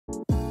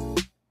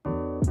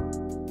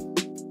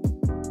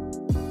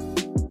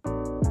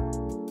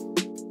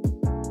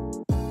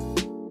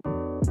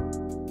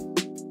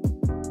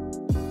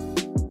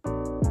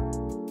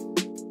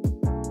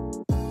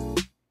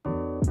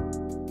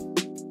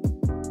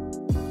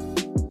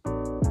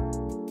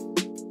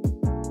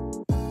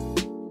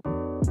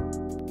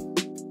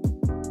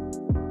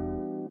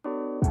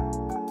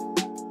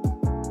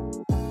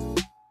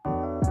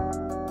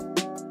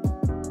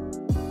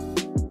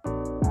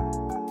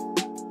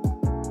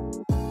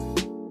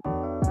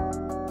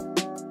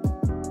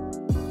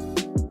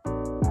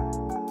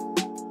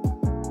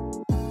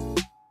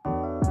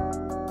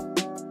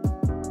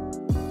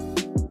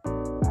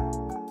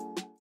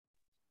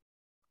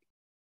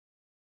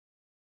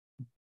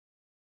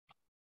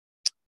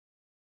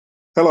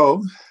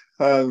Hello.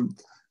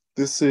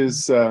 This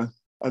is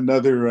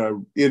another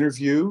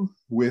interview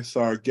with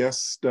our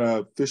guest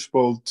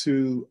Fishbowl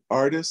 2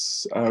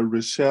 artist,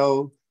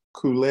 Rochelle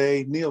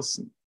Kulei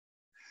Nielsen.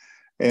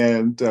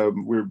 And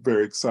we're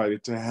very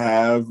excited to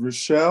have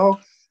Rochelle.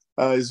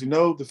 As you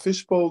know, the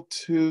Fishbowl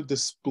 2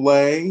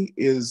 display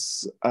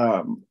is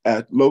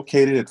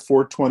located at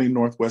 420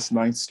 Northwest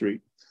 9th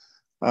Street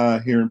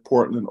here in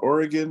Portland,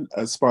 Oregon,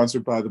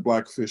 sponsored by the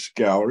Blackfish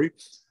Gallery.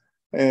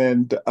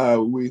 And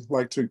we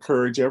like to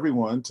encourage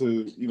everyone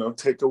to,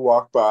 take a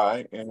walk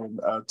by and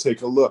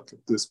take a look at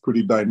this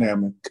pretty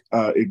dynamic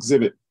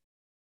exhibit.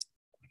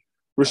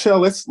 Rochelle,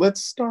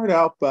 let's start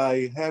out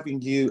by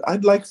having you.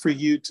 I'd like for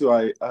you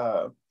to.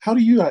 How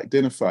do you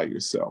identify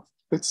yourself?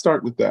 Let's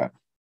start with that.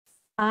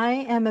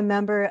 I am a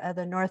member of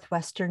the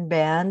Northwestern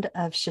Band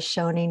of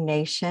Shoshone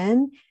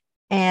Nation,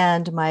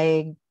 and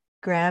my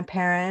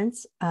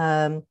grandparents,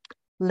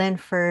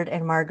 Linford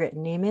and Margaret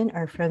Neiman,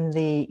 are from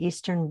the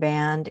Eastern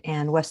Band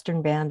and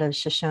Western Band of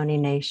Shoshone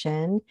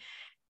Nation.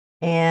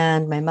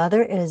 And my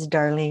mother is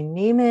Darlene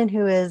Neiman,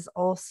 who is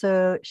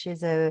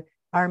she's an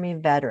Army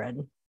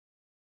veteran.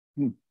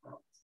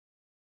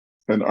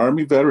 An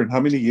Army veteran. How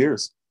many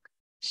years?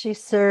 She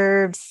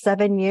served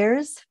 7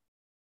 years.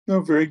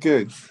 Oh, very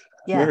good.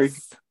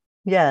 Yes.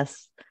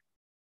 Yes.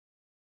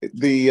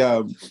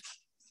 The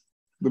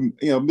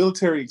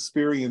military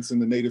experience in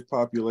the Native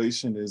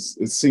population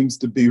it seems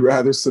to be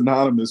rather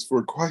synonymous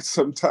for quite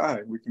some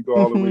time. We can go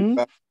all the way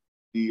back to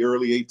the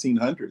early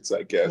 1800s,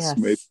 I guess,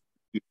 maybe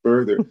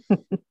further.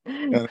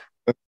 And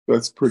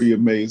that's pretty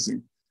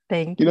amazing.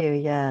 Thank you.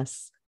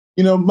 Yes.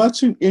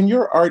 Much in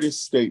your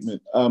artist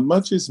statement,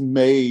 much is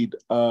made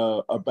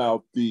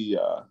about the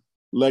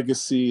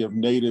legacy of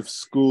Native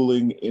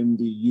schooling in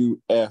the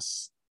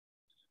U.S.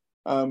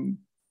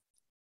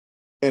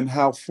 And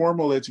how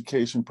formal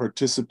education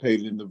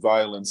participated in the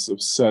violence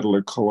of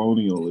settler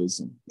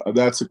colonialism.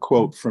 That's a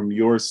quote from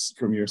your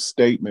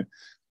statement.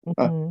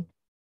 How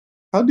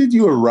did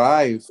you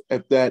arrive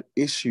at that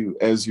issue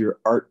as your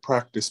art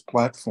practice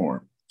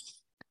platform?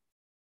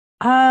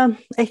 I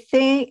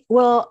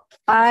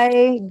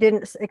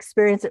didn't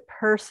experience it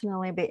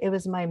personally, but it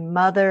was my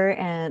mother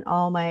and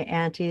all my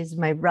aunties,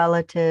 my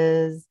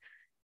relatives,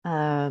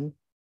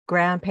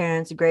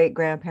 grandparents,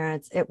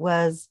 great-grandparents.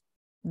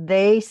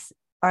 They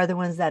are the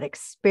ones that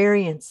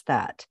experience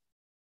that.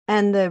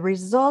 And the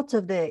result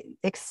of the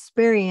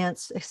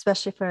experience,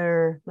 especially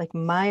for like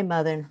my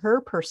mother and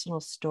her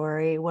personal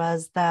story,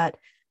 was that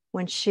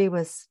when she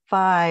was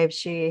 5,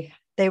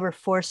 they were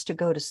forced to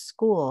go to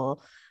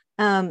school.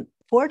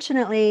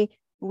 Fortunately,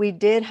 we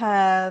did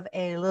have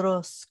a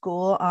little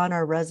school on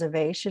our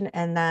reservation,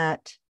 and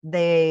that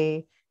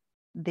the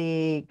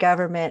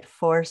government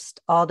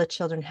forced all the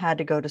children had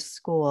to go to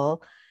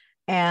school.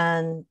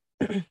 And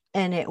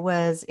it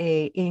was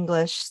a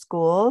English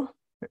school,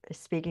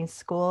 speaking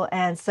school.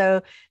 And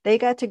so they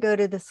got to go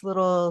to this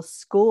little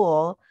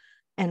school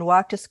and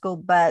walk to school,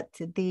 but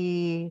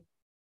the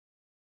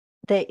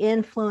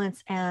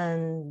influence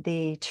and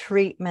the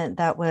treatment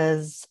that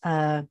was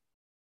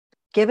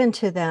given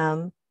to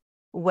them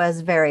was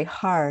very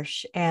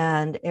harsh.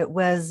 And it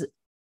was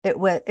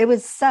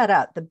set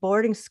up. The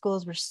boarding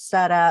schools were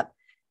set up.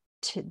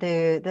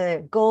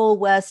 The goal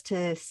was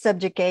to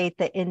subjugate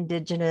the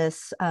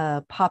Indigenous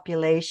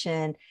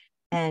population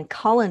and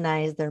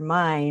colonize their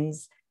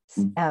minds,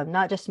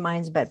 not just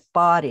minds, but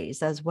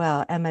bodies as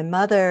well. And my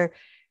mother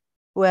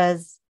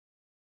went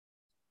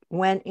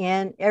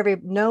in,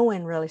 no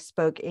one really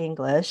spoke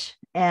English,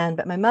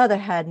 but my mother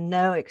had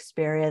no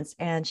experience,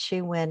 and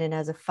she went in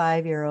as a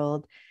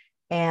 5-year-old.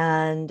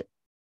 And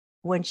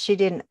when she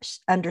didn't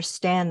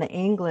understand the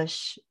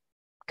English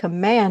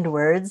command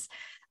words,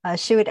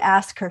 she would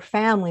ask her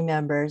family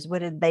members,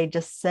 what did they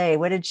just say?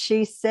 What did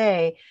she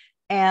say?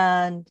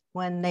 And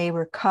when they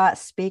were caught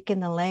speaking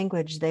the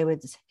language, they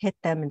would hit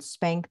them and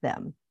spank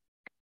them.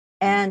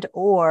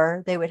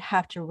 Or they would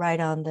have to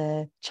write on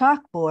the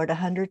chalkboard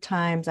 100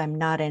 times, "I'm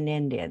not an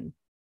Indian."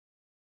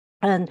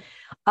 And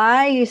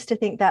I used to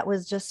think that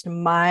was just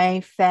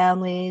my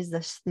family's,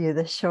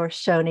 the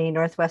Shoshone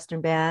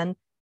Northwestern Band,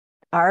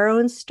 our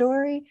own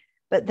story.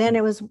 But then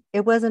it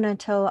wasn't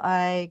until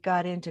I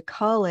got into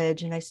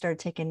college and I started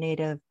taking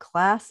Native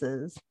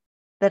classes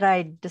that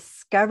I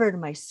discovered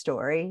my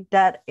story,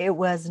 that I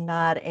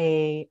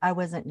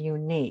wasn't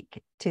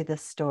unique to the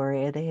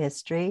story of the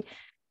history.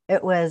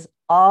 It was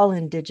all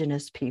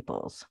Indigenous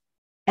peoples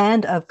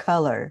and of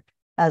color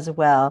as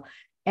well.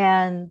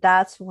 And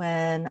that's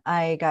when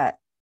my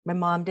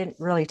mom didn't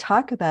really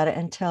talk about it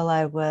until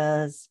I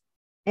was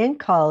in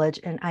college,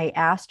 and I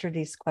asked her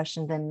these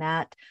questions, and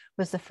that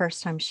was the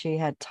first time she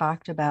had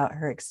talked about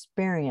her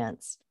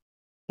experience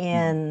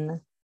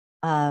in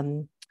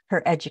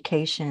her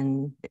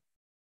education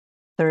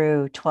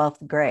through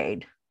 12th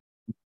grade.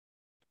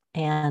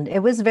 And it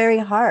was very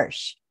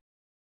harsh.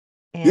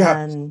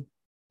 And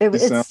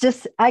it's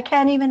just, I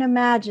can't even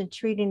imagine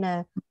treating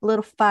a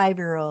little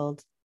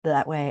 5-year-old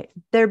that way.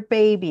 They're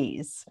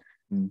babies.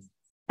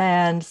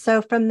 And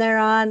so from there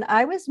on,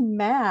 I was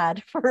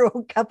mad for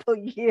a couple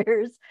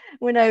years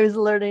when I was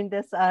learning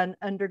this on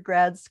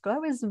undergrad school. I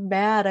was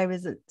mad. I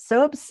was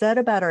so upset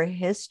about our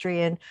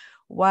history and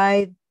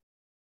why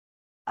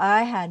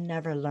I had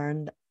never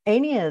learned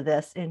any of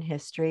this in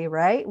history,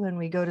 right? When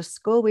we go to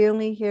school, we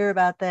only hear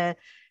about the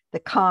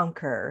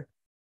conqueror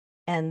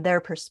and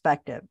their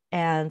perspective.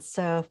 And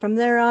so from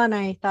there on,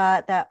 I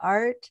thought that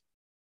art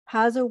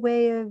has a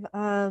way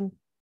of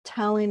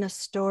telling a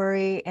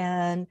story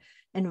and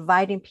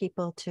inviting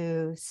people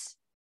to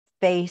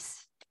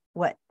face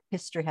what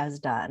history has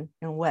done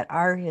and what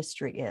our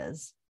history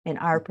is in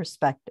our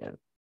perspective.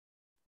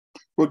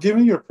 Well,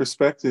 given your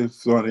perspective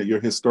on it, your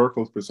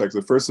historical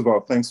perspective, first of all,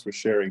 thanks for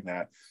sharing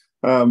that.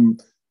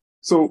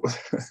 So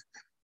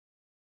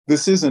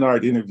this is an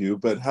art interview,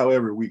 but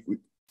however,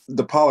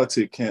 the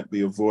politic can't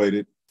be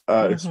avoided,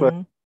 especially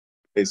in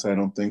this case, I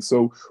don't think.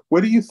 So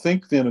what do you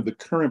think then of the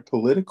current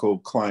political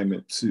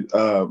climate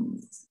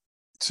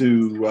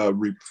to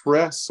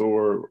repress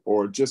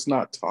or just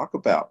not talk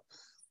about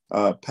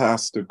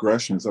past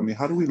aggressions? I mean,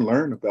 how do we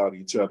learn about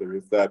each other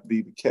if that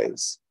be the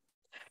case?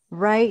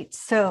 Right.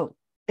 So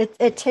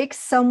it takes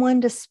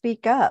someone to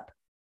speak up.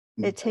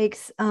 It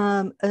takes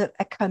a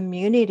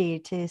community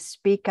to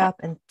speak up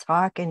and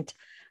talk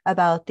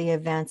about the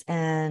events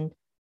and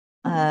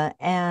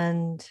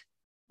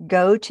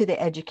go to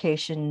the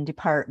education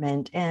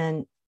department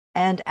and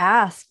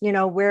ask,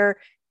 where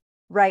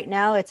right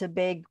now it's a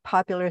big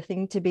popular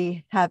thing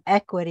to have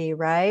equity,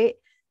 right?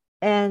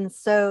 And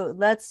so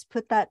let's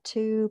put that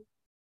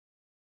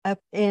up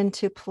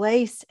into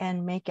place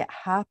and make it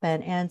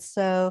happen. And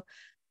so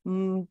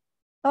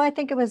I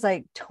think it was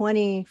like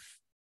 20,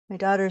 my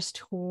daughter's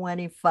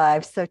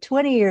 25. So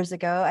 20 years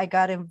ago, I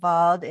got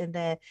involved in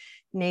the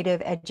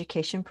Native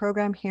education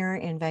program here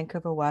in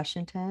Vancouver,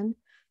 Washington.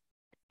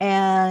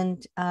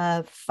 And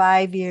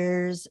 5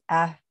 years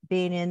after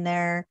being in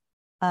there,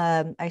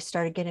 I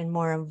started getting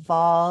more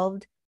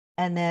involved.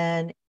 And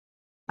then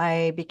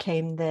I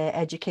became the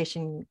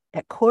education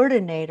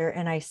coordinator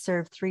and I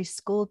served 3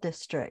 school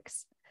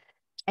districts.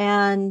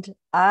 And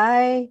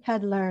I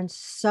had learned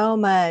so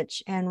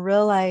much and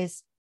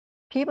realized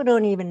people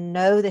don't even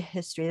know the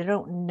history. They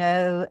don't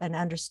know and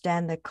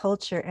understand the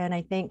culture. And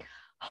I think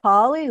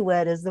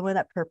Hollywood is the one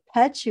that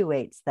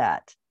perpetuates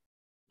that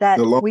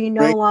we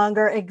no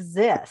longer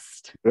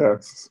exist.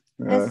 Yes.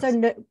 And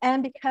so,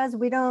 and because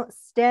we don't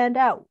stand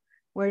out,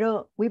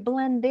 we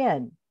blend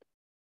in.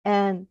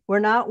 And we're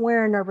not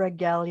wearing a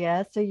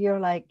regalia. So you're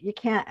like, you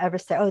can't ever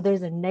say, oh,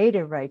 there's a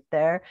native right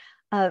there.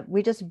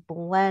 We just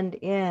blend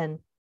in.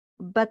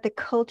 But the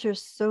culture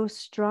is so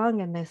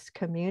strong in this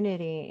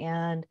community.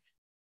 And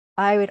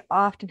I would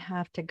often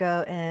have to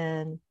go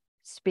and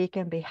speak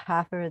on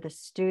behalf of the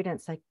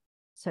students. Like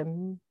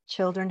some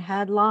children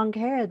had long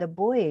hair, the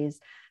boys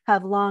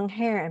have long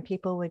hair, and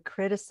people would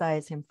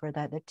criticize him for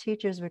that. The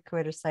teachers would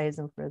criticize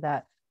him for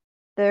that.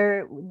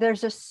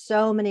 There's just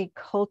so many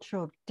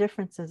cultural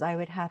differences. I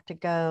would have to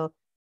go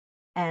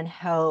and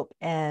help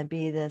and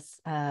be this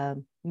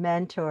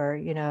mentor,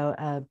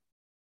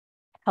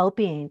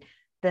 helping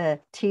the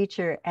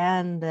teacher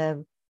and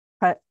the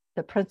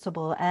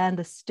principal and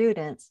the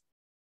students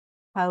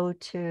how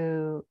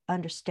to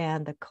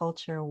understand the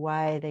culture,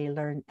 why they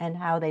learn and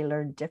how they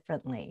learn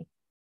differently.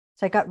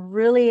 So I got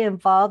really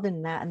involved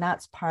in that. And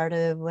that's part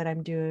of what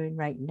I'm doing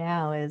right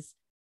now is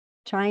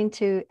trying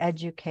to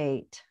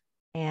educate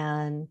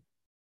and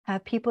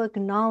have people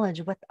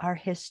acknowledge what our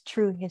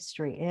true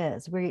history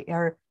is. We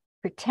are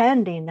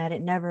pretending that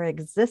it never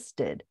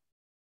existed,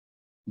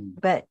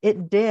 but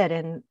it did.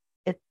 And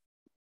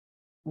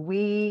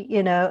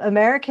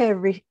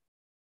America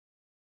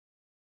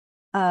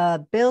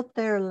built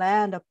their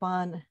land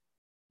upon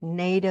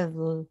native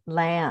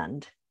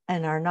land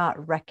and are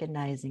not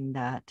recognizing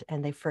that.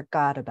 And they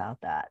forgot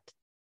about that.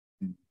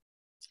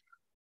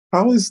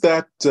 How is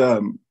that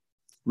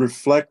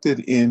reflected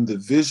in the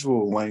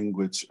visual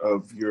language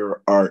of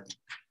your art?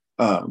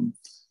 First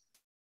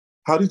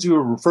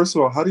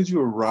of all, how did you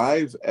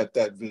arrive at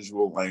that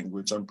visual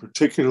language? I'm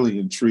particularly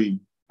intrigued,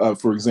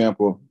 for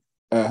example,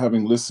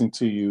 having listened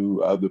to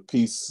you, the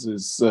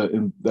pieces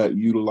that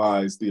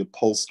utilize the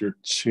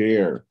upholstered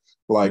chair,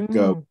 like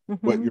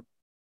what your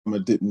mama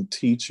didn't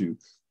teach you,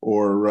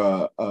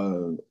 or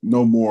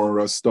No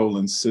More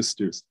Stolen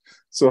Sisters.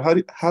 So how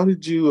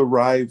did you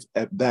arrive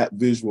at that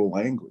visual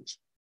language?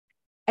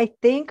 I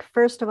think,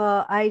 first of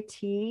all, I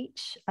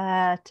teach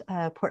at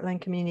Portland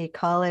Community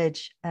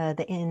College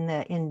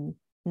in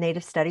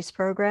Native Studies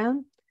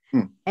program.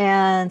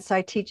 And so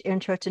I teach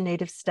Intro to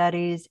Native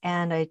Studies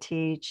and I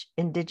teach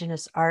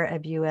Indigenous art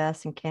of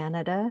US and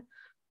Canada.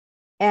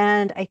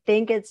 And I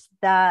think it's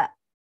that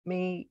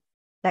I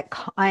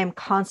am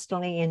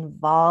constantly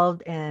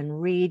involved in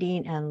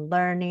reading and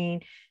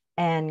learning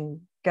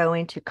and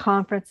going to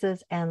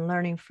conferences and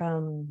learning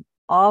from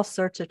all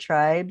sorts of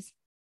tribes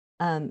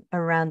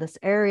around this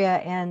area.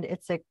 And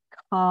it's a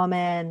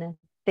common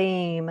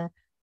theme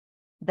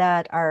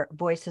that our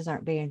voices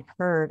aren't being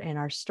heard and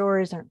our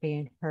stories aren't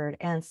being heard.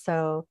 And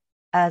so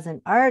as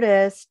an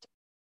artist,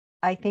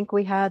 I think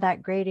we have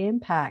that great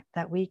impact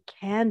that we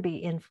can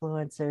be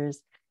influencers.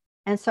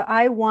 And so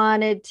I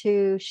wanted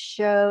to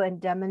show and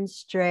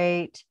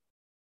demonstrate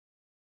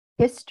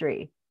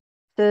history.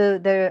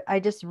 So I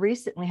just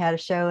recently had a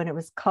show and it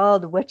was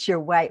called What Your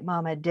White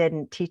Mama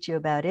Didn't Teach You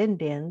About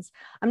Indians.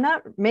 I'm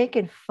not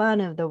making fun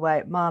of the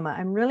white mama.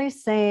 I'm really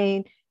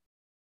saying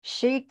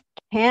she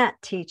can't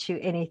teach you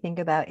anything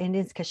about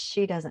Indians because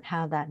she doesn't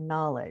have that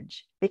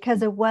knowledge,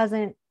 because it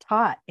wasn't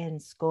taught in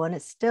school and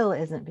it still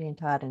isn't being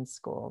taught in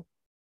school.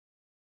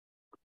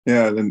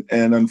 Yeah,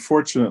 and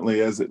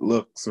unfortunately, as it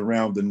looks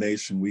around the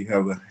nation, we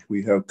have a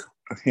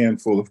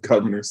handful of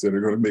governors that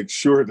are going to make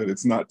sure that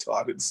it's not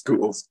taught in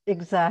schools.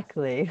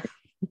 Exactly.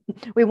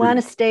 We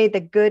want to stay the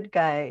good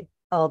guy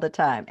all the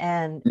time,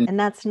 and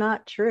that's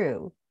not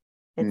true.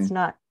 It's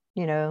not,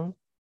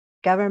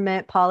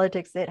 government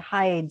politics, it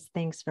hides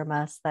things from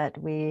us that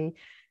we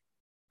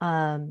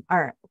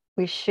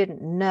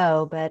shouldn't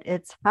know, but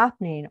it's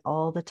happening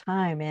all the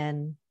time.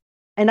 And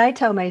I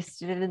tell my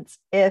students,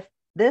 if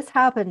this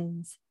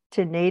happens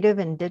to Native,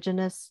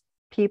 Indigenous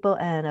people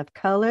and of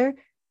color,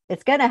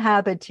 it's going to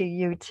happen to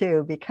you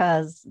too,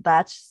 because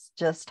that's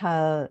just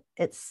how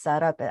it's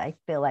set up. I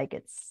feel like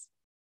it's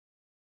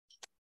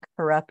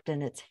corrupt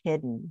and it's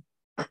hidden,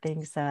 the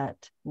things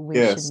that we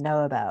should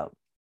know about.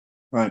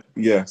 Right.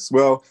 Yes.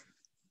 Well,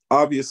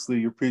 obviously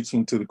you're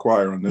preaching to the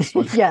choir on this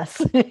one. Yes.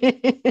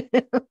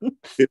 it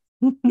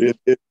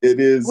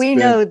is. We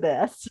know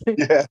this.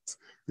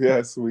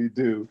 Yes, we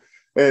do.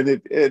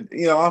 And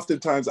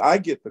oftentimes I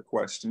get the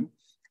question,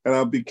 and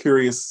I'll be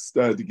curious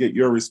to get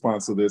your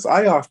response to this.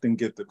 I often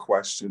get the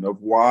question of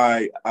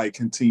why I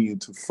continue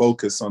to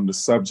focus on the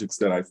subjects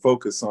that I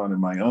focus on in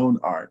my own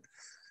art.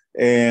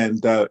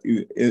 And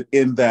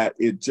in that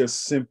it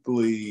just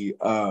simply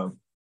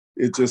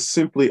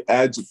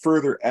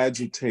further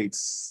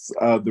agitates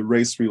the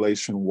race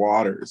relation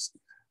waters.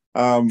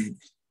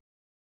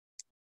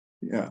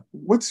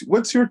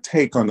 What's your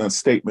take on a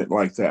statement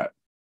like that?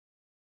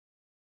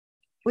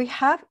 We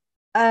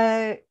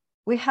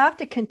have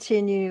to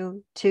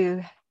continue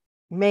to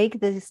make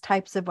these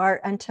types of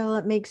art until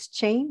it makes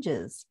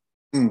changes.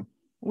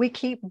 We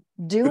keep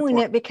doing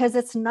it because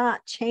it's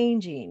not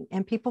changing,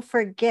 and people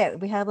forget.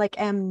 We have like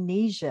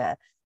amnesia,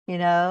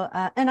 and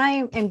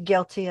I am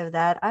guilty of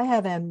that. I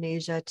have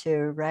amnesia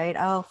too, right?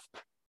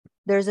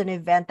 There's an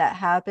event that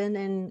happened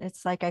and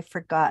it's like I've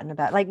forgotten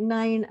about, like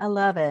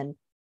 9/11.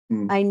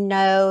 I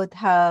know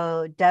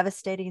how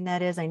devastating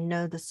that is. I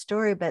know the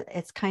story, but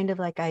it's kind of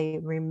like I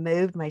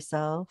removed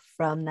myself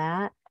from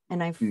that,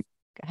 and I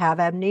have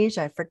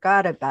amnesia. I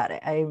forgot about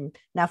it. I'm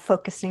now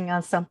focusing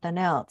on something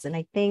else. And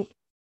I think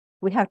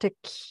we have to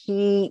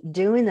keep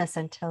doing this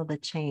until the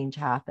change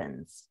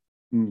happens.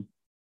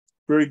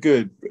 Very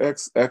good.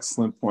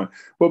 Excellent point.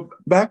 Well,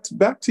 back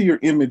to your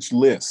image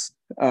list.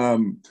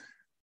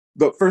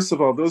 But first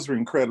of all, those were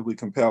incredibly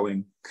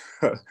compelling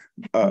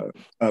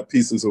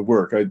pieces of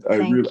work. I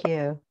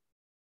really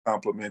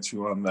compliment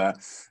you on that.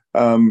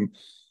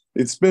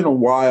 It's been a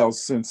while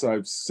since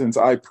I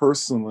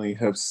personally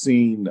have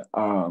seen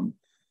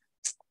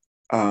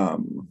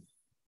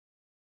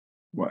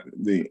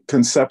the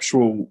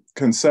conceptual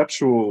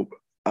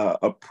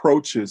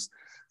approaches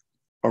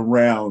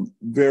around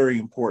very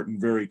important,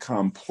 very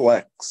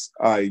complex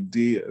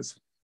ideas.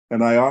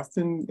 And I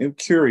often am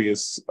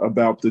curious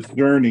about the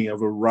journey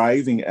of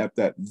arriving at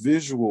that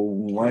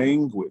visual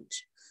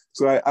language.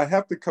 So I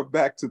have to come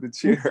back to the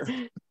chair.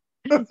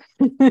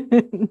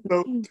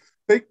 So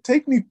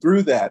take me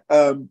through that.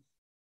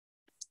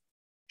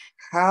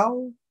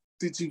 How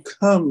did you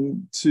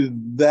come to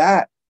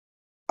that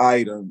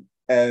item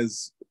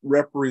as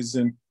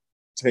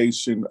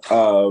representation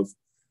of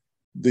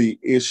the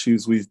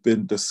issues we've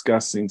been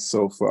discussing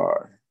so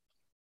far?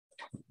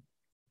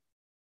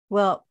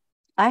 Well,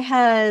 I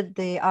had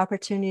the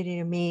opportunity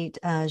to meet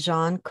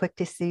Jean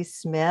Quick-to-See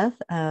Smith,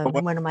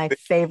 one of my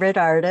favorite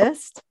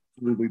artists.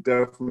 Really,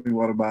 definitely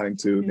one of mine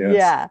too. Yes.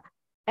 Yeah,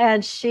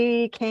 and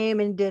she came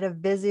and did a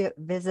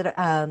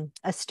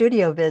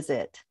studio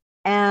visit,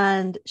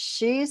 and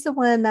she's the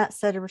one that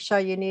said, "Rochelle,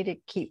 you need to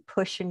keep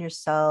pushing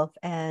yourself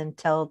and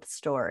tell the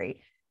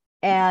story."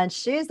 And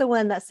she's the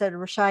one that said,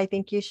 "Rochelle, I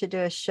think you should do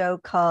a show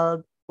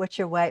called What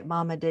Your White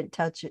Mama Didn't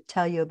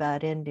Tell You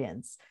About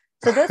Indians."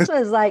 So this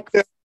was like.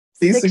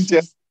 She's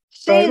the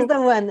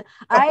one.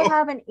 I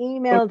haven't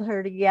emailed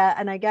her yet,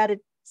 and I got to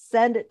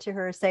send it to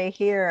her. Say,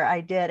 here, I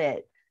did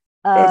it.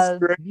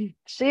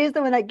 She's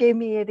the one that gave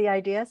me the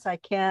idea, so I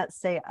can't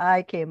say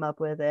I came up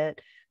with it.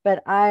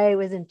 But I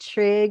was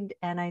intrigued,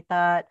 and I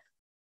thought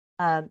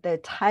the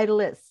title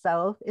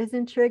itself is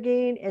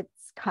intriguing.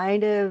 It's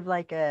kind of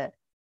like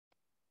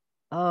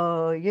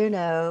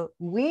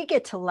we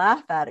get to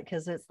laugh at it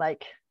because it's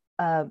like,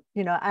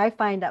 I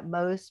find that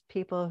most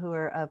people who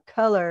are of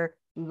color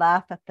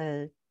laugh at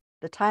the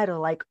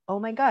title, like, oh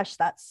my gosh,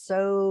 that's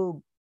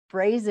so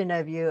brazen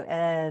of you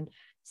and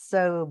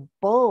so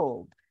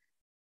bold.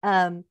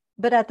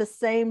 But at the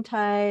same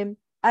time,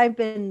 I've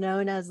been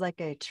known as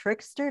like a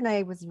trickster, and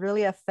I was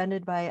really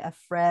offended by a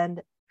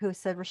friend who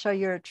said, "Rochelle,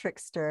 you're a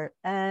trickster."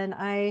 And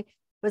I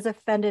was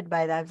offended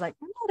by that. I was like,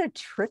 I'm not a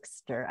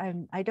trickster.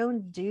 I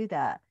don't do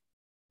that.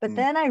 But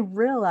then I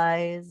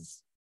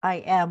realized I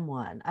am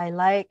one.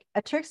 A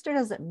trickster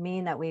doesn't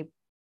mean that we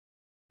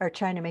are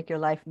trying to make your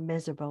life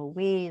miserable.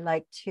 We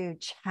like to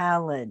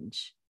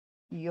challenge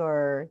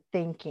your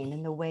thinking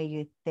and the way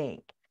you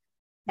think.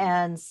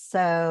 And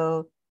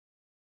so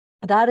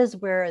that is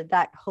where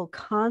that whole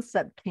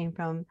concept came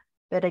from.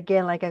 But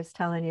again, like I was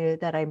telling you,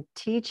 that I'm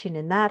teaching,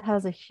 and that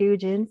has a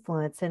huge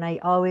influence. And I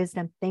always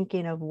am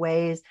thinking of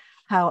ways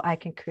how I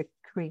can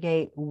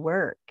create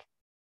work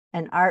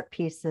and art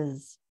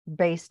pieces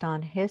based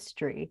on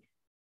history.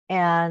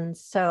 And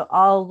so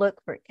I'll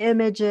look for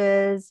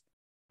images,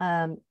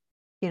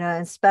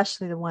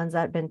 especially the ones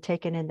that have been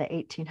taken in the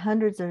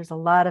 1800s. There's a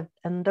lot of,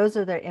 and those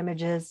are their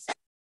images,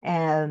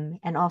 and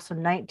also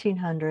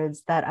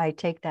 1900s that I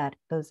take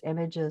those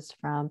images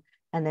from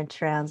and then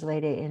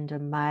translate it into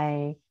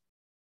my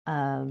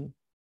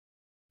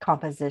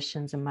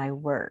compositions and my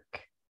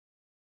work.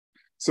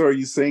 So are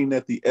you saying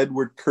that the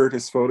Edward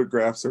Curtis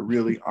photographs are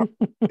really of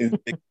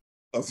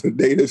a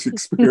Native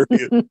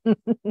experience?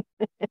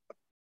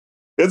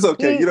 It's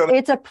okay.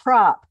 It's a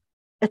prop.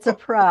 It's a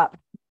prop.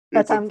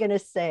 That's what I'm going to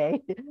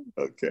say.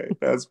 Okay,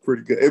 that's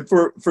pretty good. And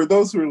for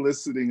those who are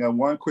listening,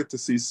 Juan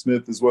Quintesí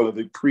Smith is one of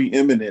the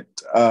preeminent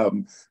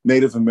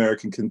Native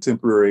American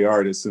contemporary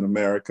artists in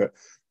America,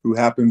 who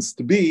happens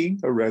to be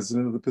a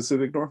resident of the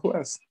Pacific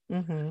Northwest.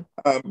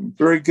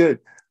 Very good.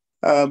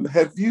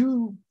 Have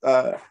you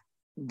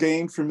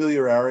gained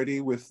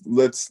familiarity with,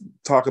 let's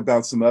talk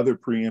about some other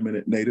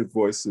preeminent Native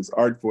voices,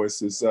 art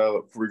voices,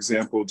 for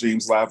example,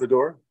 James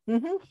Lavador?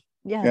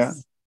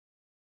 Yes.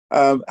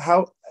 Yeah.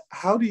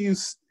 How do you,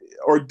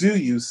 or do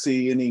you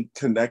see any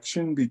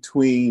connection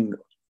between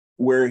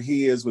where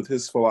he is with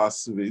his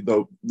philosophy,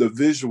 though the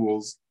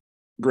visuals,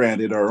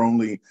 granted, are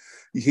only,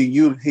 he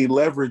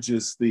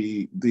leverages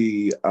the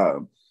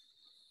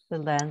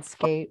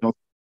landscape,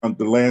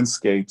 the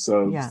landscapes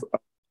of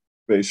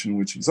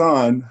which he's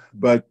on,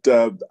 but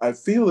I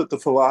feel that the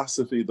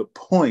philosophy, the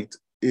point,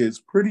 is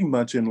pretty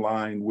much in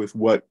line with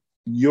what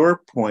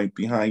your point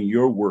behind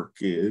your work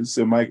is.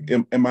 Am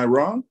I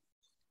wrong?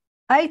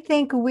 I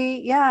think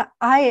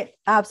I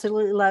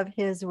absolutely love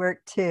his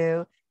work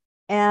too.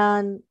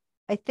 And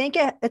I think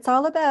it's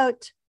all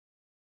about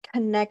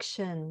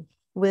connection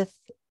with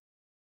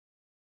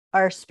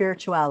our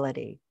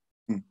spirituality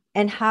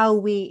and how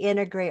we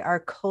integrate our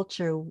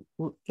culture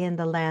in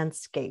the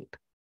landscape.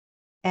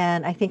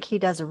 And I think he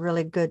does a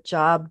really good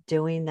job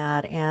doing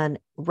that and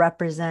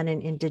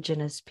representing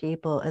Indigenous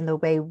people and the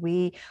way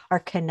we are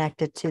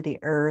connected to the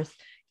earth,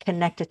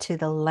 connected to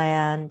the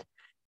land.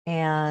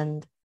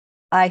 And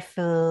I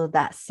feel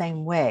that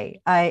same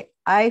way.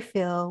 I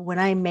feel when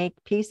I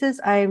make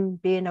pieces, I'm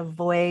being a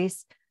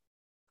voice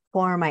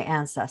for my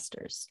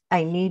ancestors.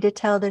 I need to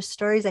tell their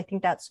stories. I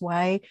think that's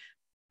why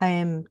I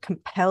am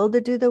compelled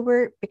to do the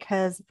work,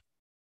 because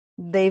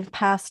they've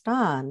passed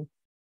on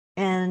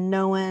and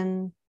no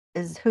one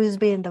is who's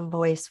being the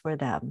voice for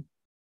them.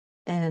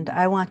 And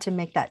I want to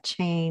make that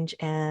change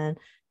and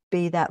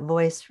be that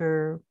voice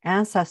for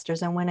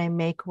ancestors. And when I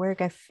make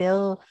work, I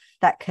feel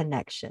that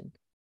connection.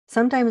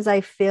 Sometimes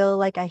I feel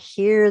like I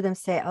hear them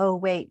say, oh,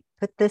 wait,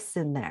 put this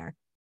in there.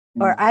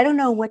 Or I don't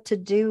know what to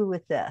do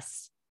with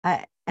this.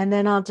 And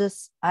then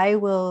I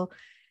will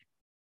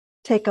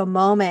take a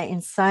moment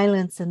in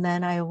silence, and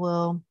then I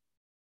will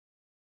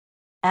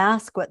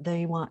ask what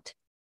they want.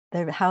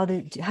 How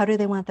do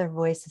they want their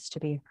voices to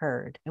be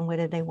heard, and what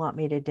do they want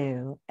me to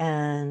do?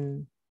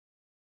 And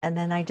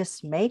then I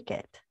just make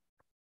it.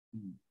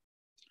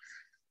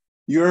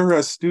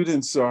 Your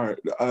students are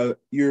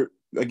you're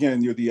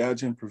the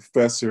adjunct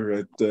professor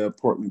at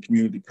Portland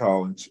Community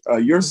College.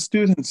 Your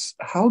students,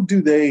 how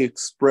do they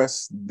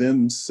express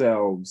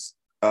themselves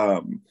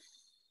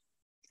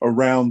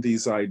around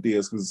these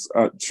ideas? Because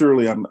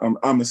surely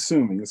I'm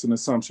assuming, it's an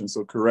assumption,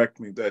 so correct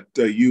me, that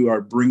you are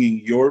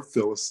bringing your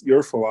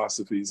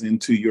philosophies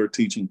into your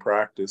teaching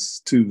practice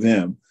to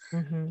them.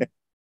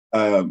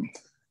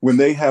 When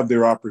they have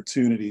their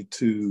opportunity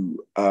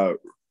to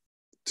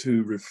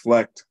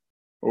reflect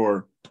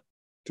or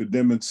to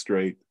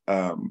demonstrate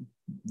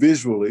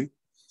visually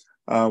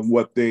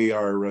what they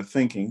are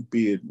thinking,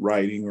 be it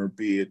writing or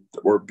be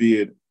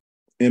it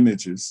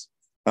images,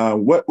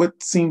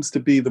 what seems to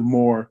be the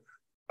more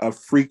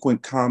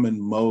frequent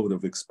common mode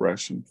of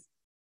expression?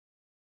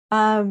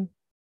 I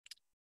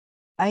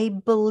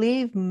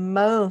believe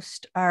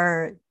most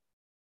are,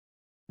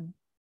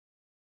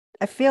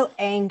 I feel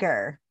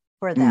anger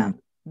for them.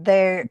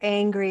 They're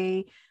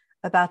angry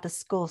about the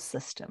school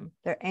system.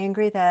 They're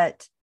angry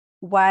that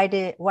why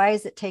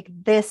does it take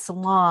this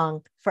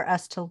long for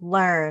us to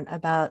learn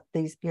about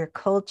your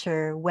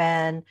culture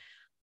when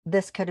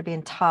this could have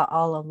been taught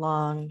all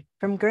along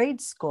from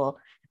grade school?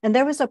 And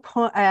there was a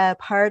part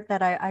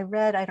that I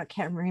read, I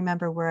can't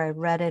remember where I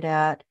read it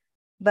at,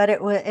 but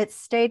it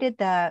stated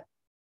that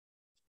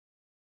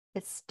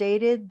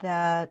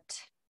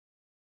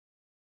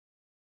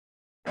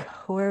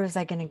where was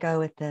I going to go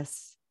with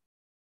this?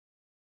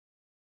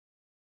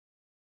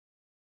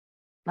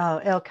 Oh,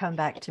 it'll come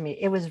back to me.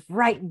 It was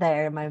right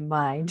there in my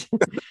mind.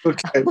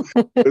 Okay.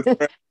 That's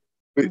right.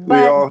 We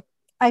But all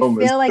I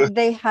moments. feel like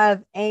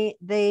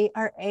they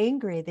are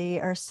angry. They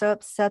are so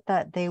upset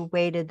that they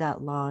waited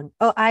that long.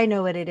 Oh, I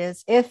know what it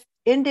is. If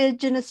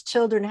Indigenous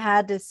children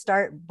had to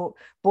start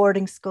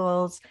boarding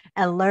schools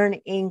and learn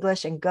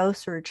English and go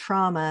through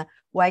trauma,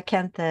 why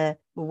can't the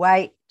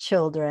white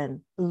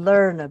children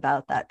learn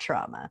about that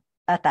trauma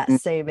at that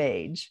same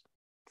age?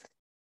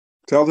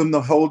 Tell them to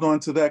hold on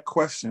to that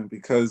question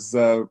because,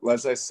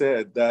 as I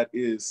said,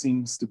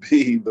 seems to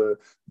be the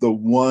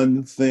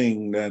one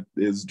thing that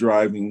is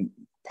driving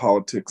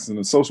politics and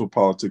the social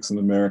politics in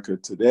America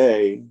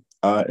today,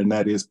 and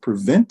that is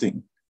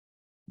preventing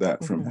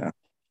that from happening.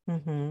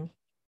 Mm-hmm.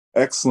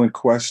 Excellent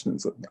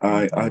questions.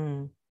 I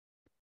Mm-hmm.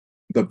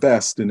 the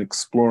best in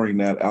exploring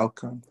that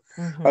outcome.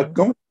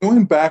 Mm-hmm.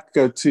 Going back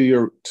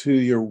to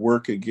your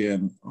work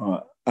again,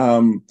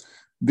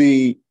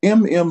 the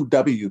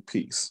MMW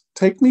piece.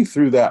 Take me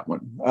through that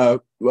one.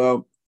 The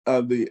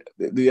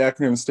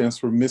acronym stands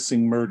for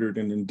Missing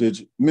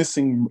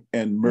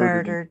and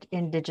Murdered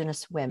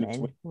Indigenous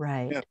women,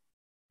 right? Yeah,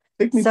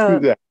 take me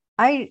through So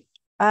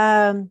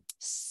that.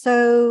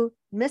 so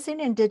missing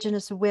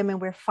Indigenous women,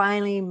 we're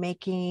finally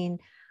making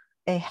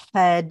a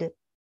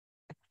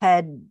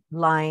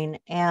headline,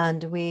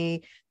 and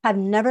we have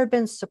never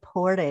been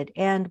supported.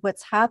 And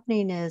what's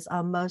happening is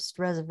on most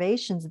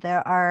reservations,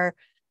 there's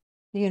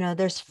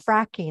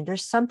fracking,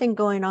 there's something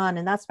going on.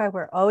 And that's why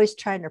we're always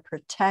trying to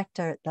protect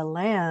the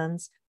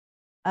lands.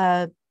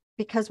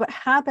 Because what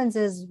happens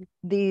is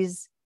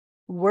these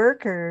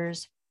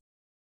workers,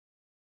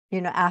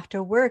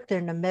 after work, they're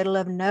in the middle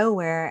of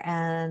nowhere,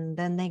 and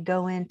then they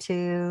go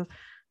into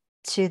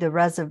the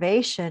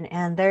reservation,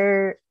 and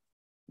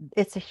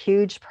it's a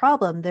huge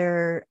problem.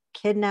 They're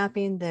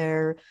kidnapping,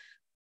 they're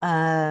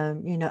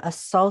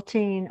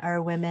assaulting our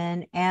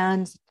women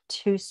and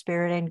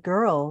two-spirited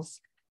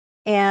girls,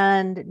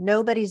 and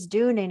nobody's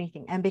doing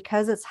anything. And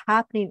because it's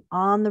happening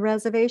on the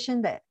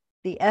reservation, that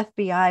the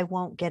FBI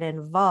won't get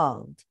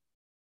involved.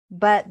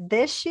 But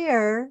this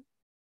year,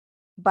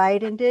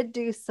 Biden did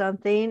do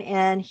something,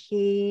 and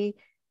he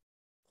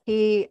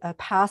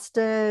passed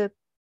a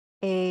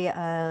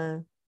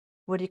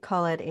what do you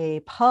call it, a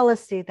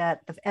policy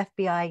that the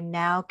FBI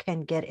now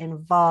can get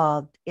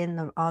involved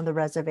on the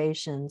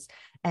reservations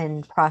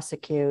and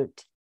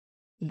prosecute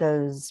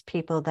those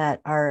people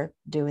that are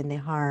doing the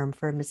harm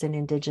for missing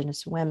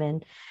Indigenous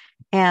women.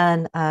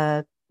 And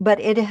but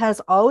it has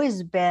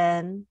always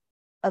been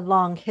a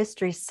long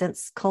history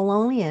since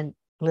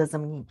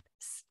colonialism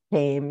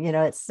came.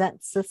 It's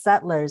since the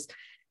settlers,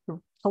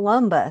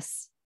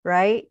 Columbus,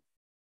 right?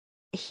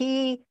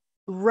 He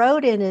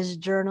wrote in his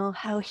journal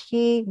how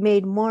he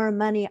made more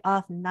money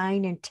off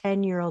 9 and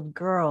 10-year-old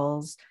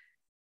girls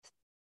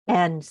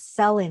and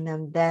selling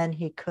them than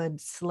he could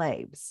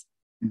slaves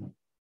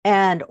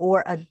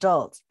or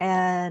adults.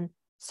 And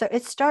so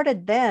it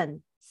started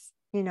then,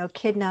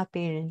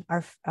 kidnapping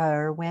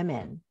our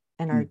women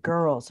and our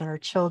girls and our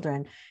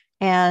children.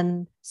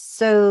 And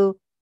so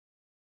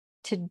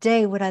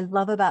today, what I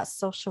love about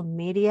social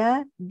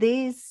media,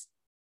 these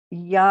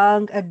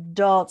young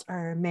adults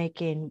are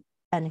making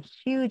a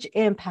huge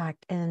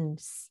impact and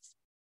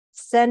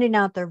sending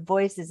out their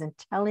voices and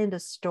telling the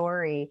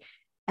story.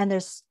 And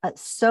there's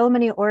so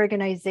many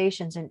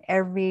organizations in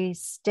every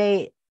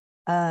state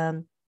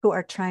who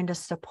are trying to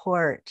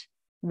support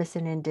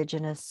missing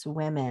Indigenous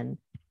women.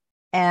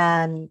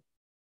 And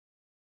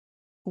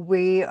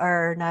we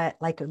are not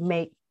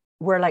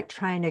we're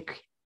trying to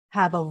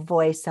have a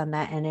voice on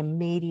that, and in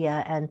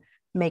media, and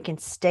making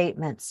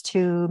statements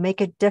to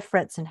make a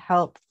difference and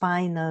help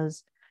find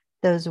those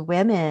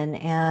women.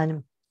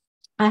 And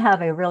I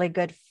have a really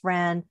good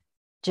friend,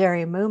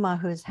 Jerry Muma,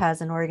 who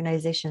has an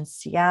organization in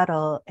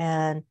Seattle,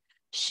 and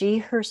she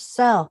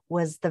herself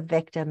was the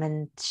victim,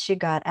 and she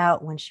got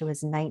out when she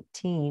was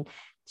 19.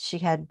 She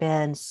had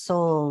been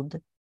sold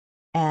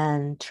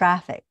and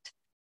trafficked,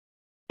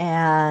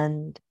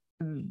 and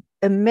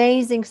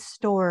amazing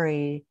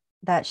story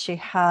that she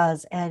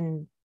has.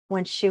 And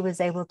when she was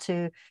able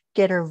to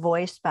get her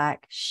voice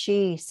back,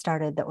 she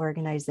started the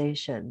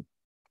organization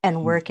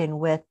and working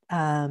with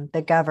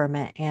the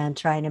government and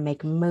trying to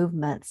make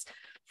movements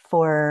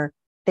for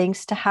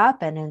things to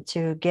happen and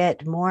to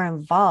get more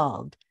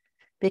involved.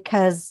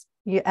 Because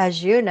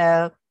as you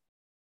know,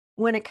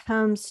 when it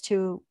comes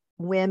to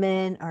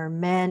women or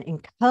men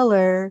in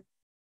color,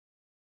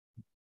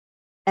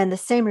 and the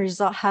same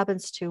result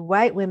happens to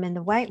white women,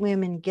 the white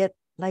women get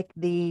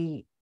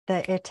the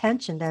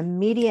attention, the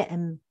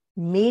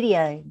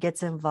media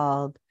gets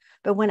involved.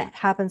 But when it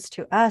happens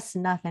to us,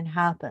 nothing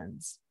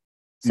happens.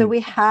 So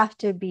we have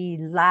to be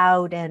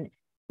loud, and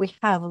we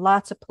have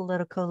lots of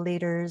political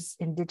leaders,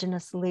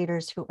 Indigenous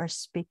leaders, who are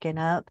speaking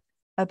up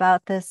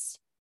about this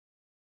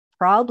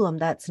problem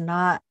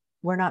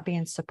we're not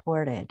being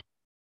supported.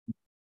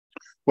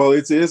 Well,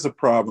 it is a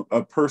problem.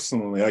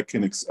 Personally, I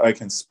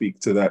can speak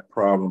to that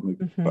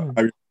problem.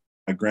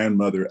 My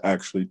grandmother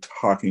actually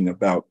talking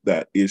about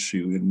that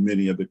issue in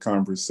many of the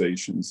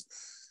conversations.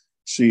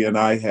 she and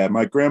I had.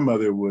 My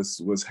grandmother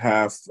was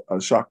half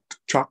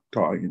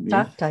Choctaw Indian,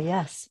 Choctaw,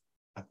 yes.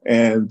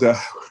 and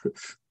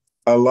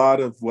a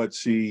lot of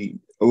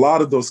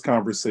those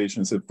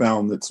conversations have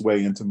found its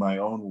way into my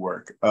own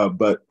work.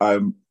 But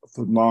I've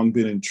long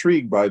been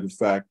intrigued by the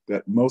fact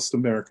that most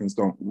Americans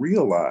don't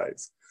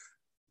realize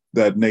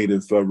that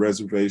Native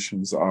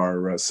reservations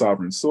are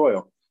sovereign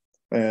soil,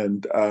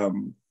 and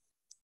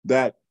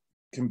that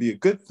can be a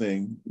good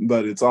thing,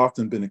 but it's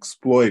often been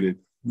exploited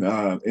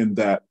in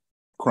that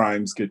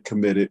crimes get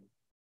committed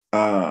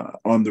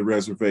on the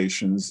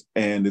reservations,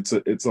 and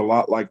it's a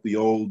lot like the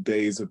old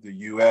days of the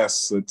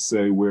U.S., let's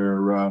say,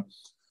 where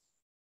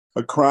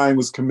a crime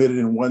was committed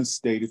in one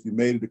state. If you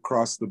made it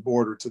across the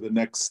border to the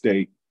next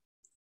state,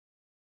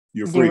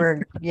 you're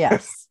free.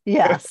 Yes,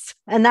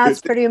 and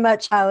that's pretty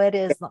much how it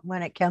is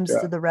when it comes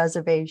to the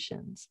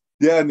reservations.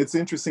 Yeah, and it's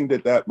interesting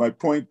that my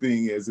point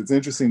being is, it's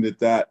interesting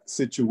that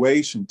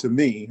situation to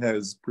me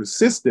has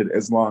persisted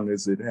as long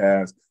as it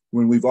has,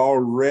 when we've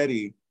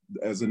already,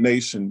 as a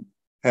nation,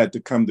 had to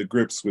come to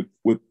grips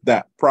with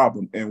that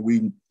problem, and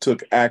we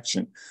took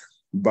action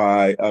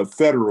by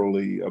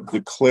federally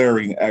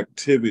declaring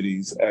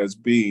activities as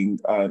being,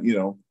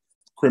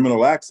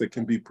 criminal acts that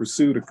can be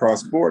pursued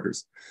across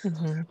borders.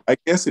 Mm-hmm. I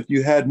guess if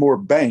you had more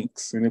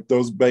banks, and if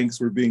those banks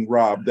were being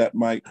robbed, that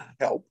might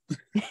help.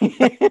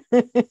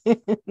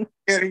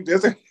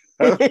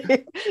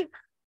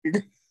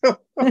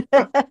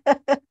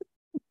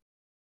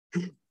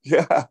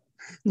 Yeah,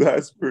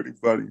 that's pretty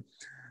funny.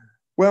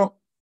 Well,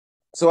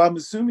 so I'm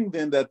assuming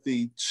then that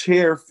the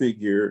chair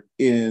figure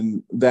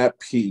in that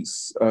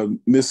piece,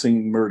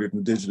 Missing Murdered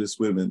Indigenous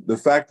Women, the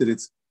fact that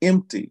it's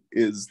empty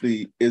is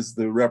the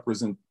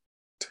representation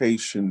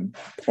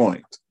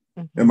point.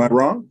 Mm-hmm. Am I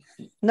wrong?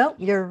 No,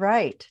 you're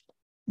right.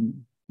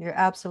 You're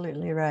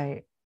absolutely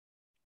right.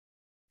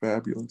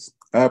 Fabulous.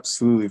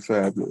 Absolutely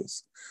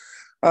fabulous.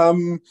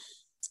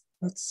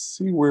 Let's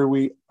see where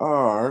we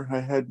are. I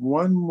had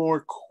one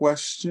more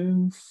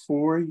question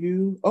for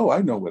you. Oh,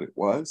 I know what it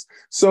was.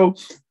 So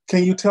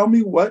can you tell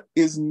me what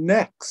is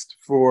next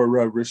for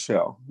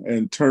Rochelle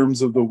in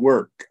terms of the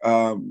work?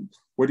 How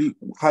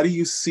do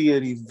you see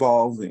it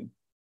evolving?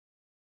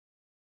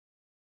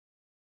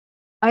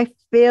 I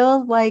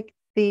feel like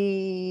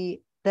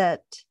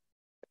that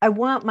I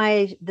want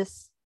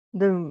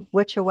the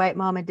What Your White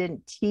Mama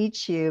Didn't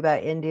Teach You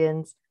About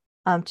Indians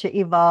to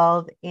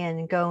evolve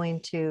in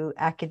going to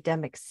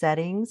academic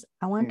settings.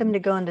 I want them to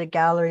go into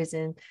galleries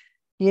and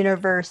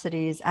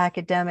universities,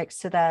 academics,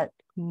 so that,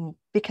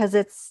 because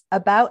it's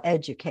about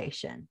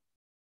education.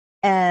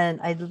 And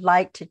I'd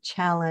like to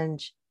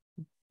challenge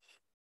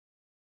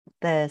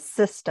the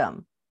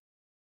system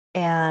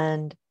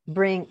and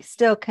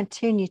still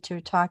continue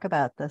to talk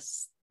about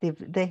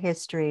the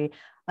history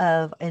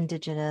of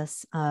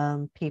Indigenous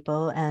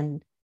people.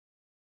 And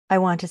I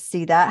want to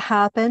see that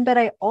happen, but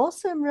I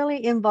also am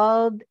really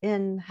involved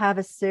in have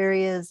a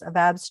series of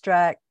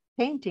abstract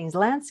paintings,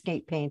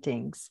 landscape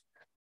paintings,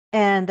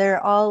 and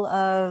they're all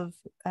of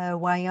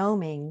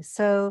Wyoming.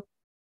 So,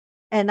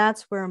 and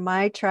that's where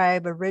my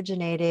tribe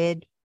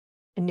originated,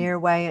 in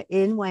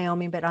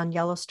Wyoming, but on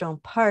Yellowstone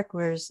Park,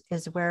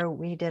 is where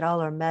we did all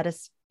our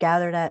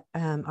gathered at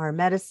our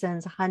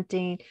medicines,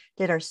 hunting,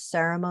 did our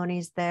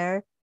ceremonies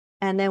there.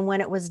 And then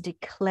when it was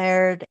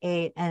declared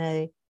a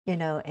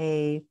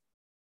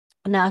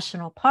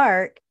national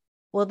park,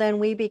 well, then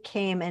we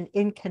became an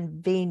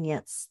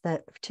inconvenience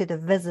to the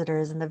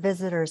visitors, and the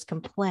visitors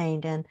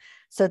complained, and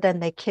so then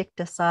they kicked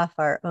us off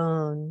our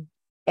own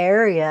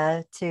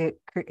area to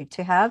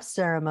have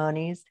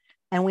ceremonies,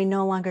 and we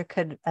no longer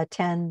could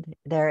attend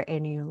there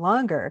any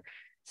longer.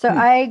 So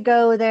I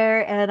go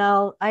there, and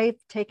I've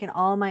taken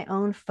all my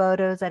own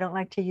photos. I don't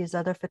like to use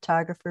other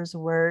photographers'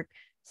 work,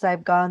 so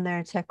I've gone there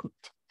and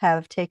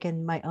have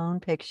taken my own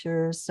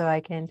pictures so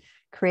I can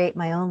create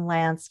my own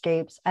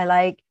landscapes. I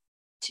like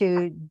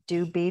to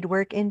do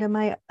beadwork into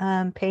my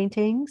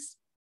paintings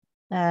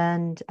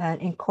and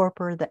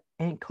incorporate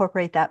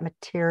that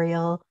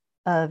material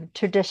of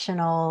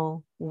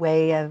traditional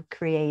way of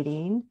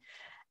creating.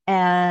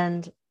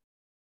 And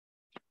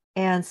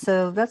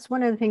so that's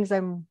one of the things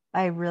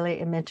I really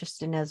am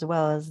interested in, as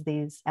well as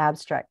these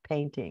abstract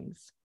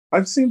paintings.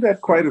 I've seen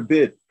that quite a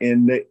bit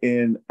in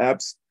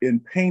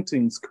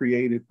paintings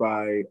created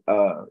by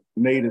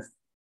Native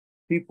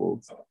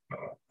peoples,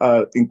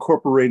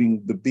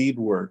 incorporating the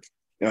beadwork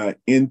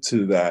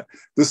into that.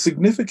 The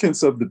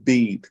significance of the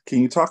bead.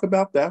 Can you talk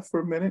about that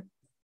for a minute?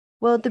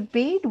 Well, the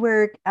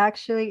beadwork,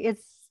 actually,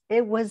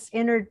 it was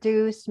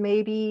introduced,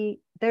 maybe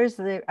there's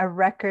a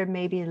record,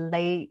 maybe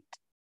late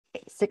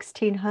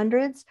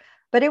 1600s,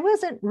 but it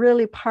wasn't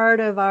really part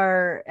of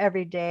our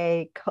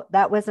everyday.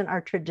 That wasn't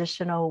our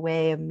traditional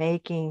way of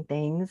making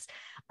things.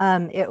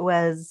 It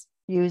was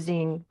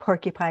using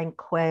porcupine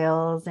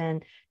quails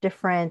and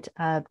different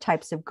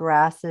types of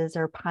grasses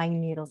or pine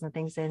needles and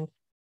things. And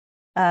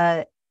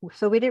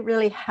so we didn't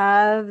really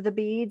have the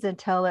beads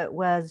until it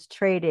was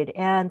traded.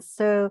 And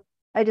so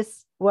I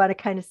just want to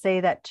kind of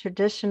say that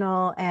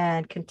traditional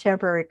and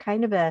contemporary,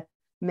 kind of a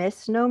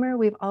misnomer.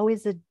 We've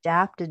always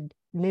adapted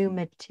new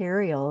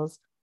materials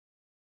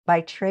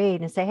by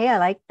trade and say, hey, I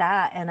like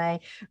that. And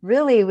I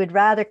really would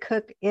rather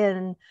cook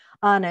in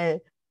on a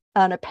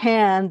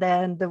pan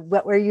than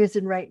what we're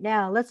using right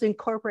now. Let's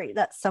incorporate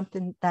that,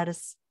 something that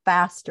is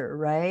faster,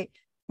 right?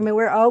 I mean,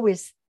 we're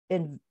always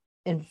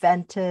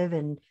inventive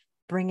and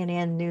bringing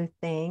in new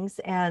things.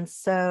 And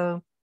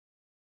so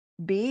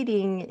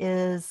beading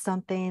is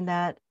something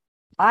that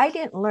I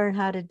didn't learn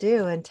how to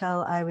do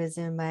until I was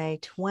in my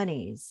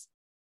 20s.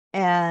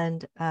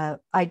 And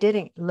I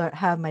didn't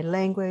have my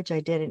language.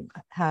 I didn't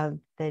have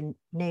the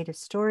native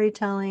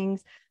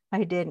storytellings.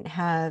 I didn't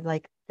have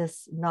like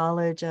this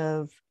knowledge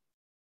of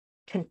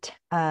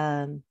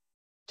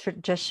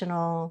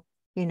traditional,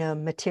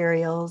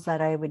 materials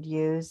that I would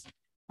use.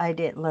 I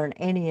didn't learn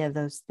any of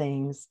those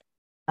things.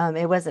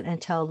 It wasn't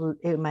until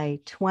in my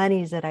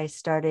 20s that I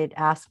started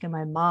asking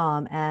my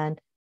mom, and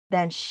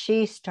then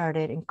she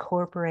started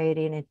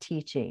incorporating and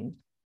teaching.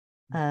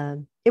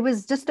 It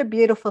was just a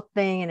beautiful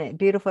thing and a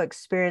beautiful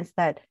experience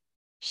that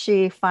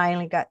she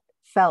finally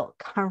felt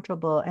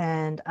comfortable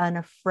and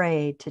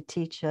unafraid to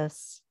teach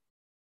us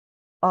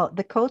all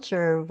the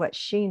culture of what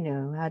she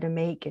knew, how to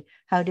make,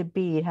 how to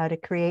bead, how to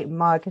create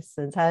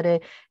moccasins, how to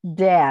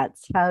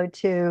dance, how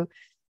to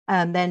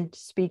then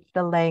speak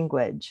the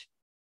language.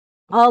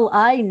 All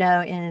I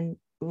know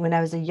when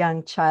I was a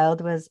young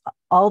child was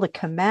all the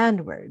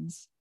command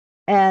words.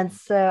 And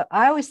so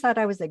I always thought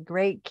I was a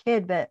great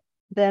kid, but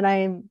then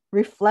I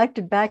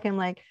reflected back and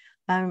like,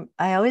 I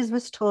always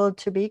was told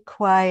to be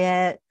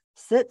quiet,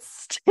 sit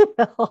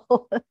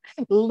still,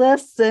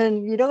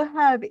 listen, you don't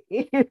have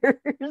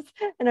ears.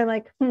 And I'm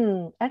like,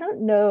 I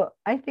don't know.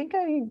 I think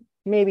I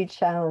maybe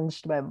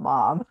challenged my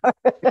mom.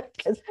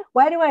 Because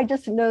why do I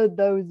just know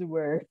those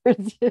words?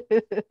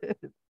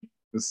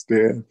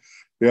 Understand.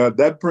 Yeah,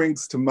 that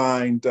brings to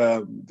mind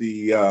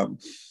the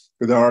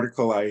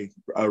article I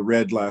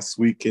read last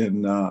week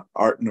in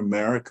Art in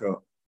America.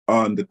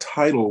 The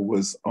title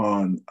was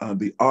on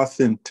the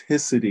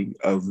authenticity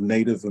of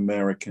Native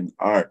American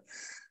art,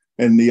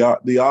 and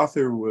the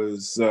author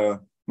was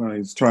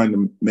he's trying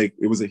to make,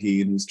 it was a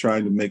he, and he was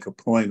trying to make a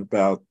point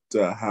about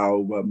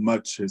how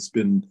much has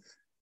been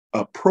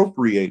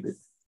appropriated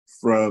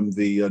from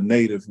the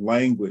native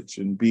language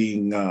and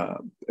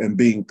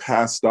being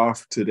passed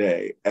off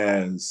today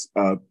as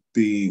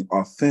being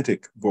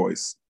authentic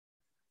voice.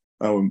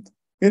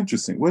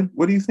 Interesting.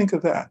 What do you think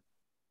of that?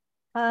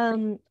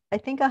 I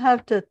think I'll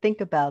have to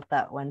think about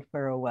that one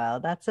for a while.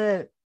 That's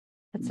a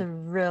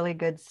really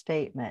good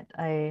statement.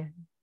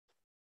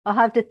 I'll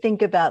have to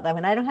think about that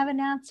one. I don't have an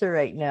answer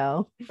right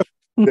now.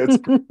 That's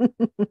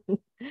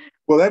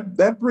well,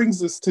 that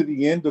brings us to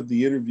the end of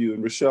the interview.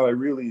 And Rochelle, I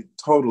really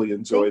totally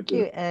enjoyed it.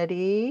 Thank you,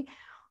 Eddie.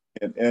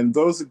 And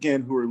those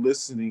again who are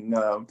listening,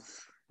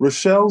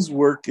 Rochelle's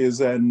work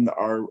is in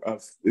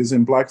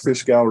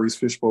Blackfish Gallery's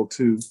Fishbowl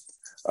 2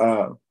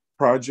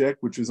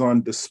 project, which is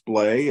on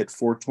display at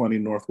 420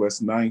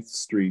 Northwest 9th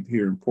Street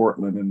here in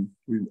Portland. And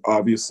we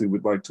obviously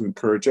would like to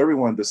encourage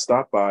everyone to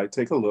stop by,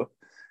 take a look,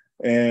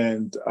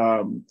 and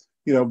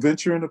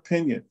venture an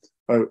opinion.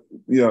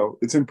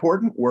 It's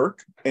important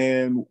work,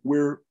 and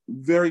we're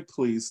very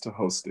pleased to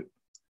host it.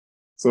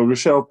 So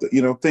Rochelle,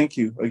 thank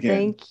you again.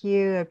 Thank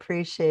you.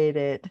 Appreciate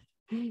it.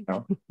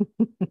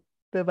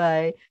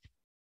 Bye-bye.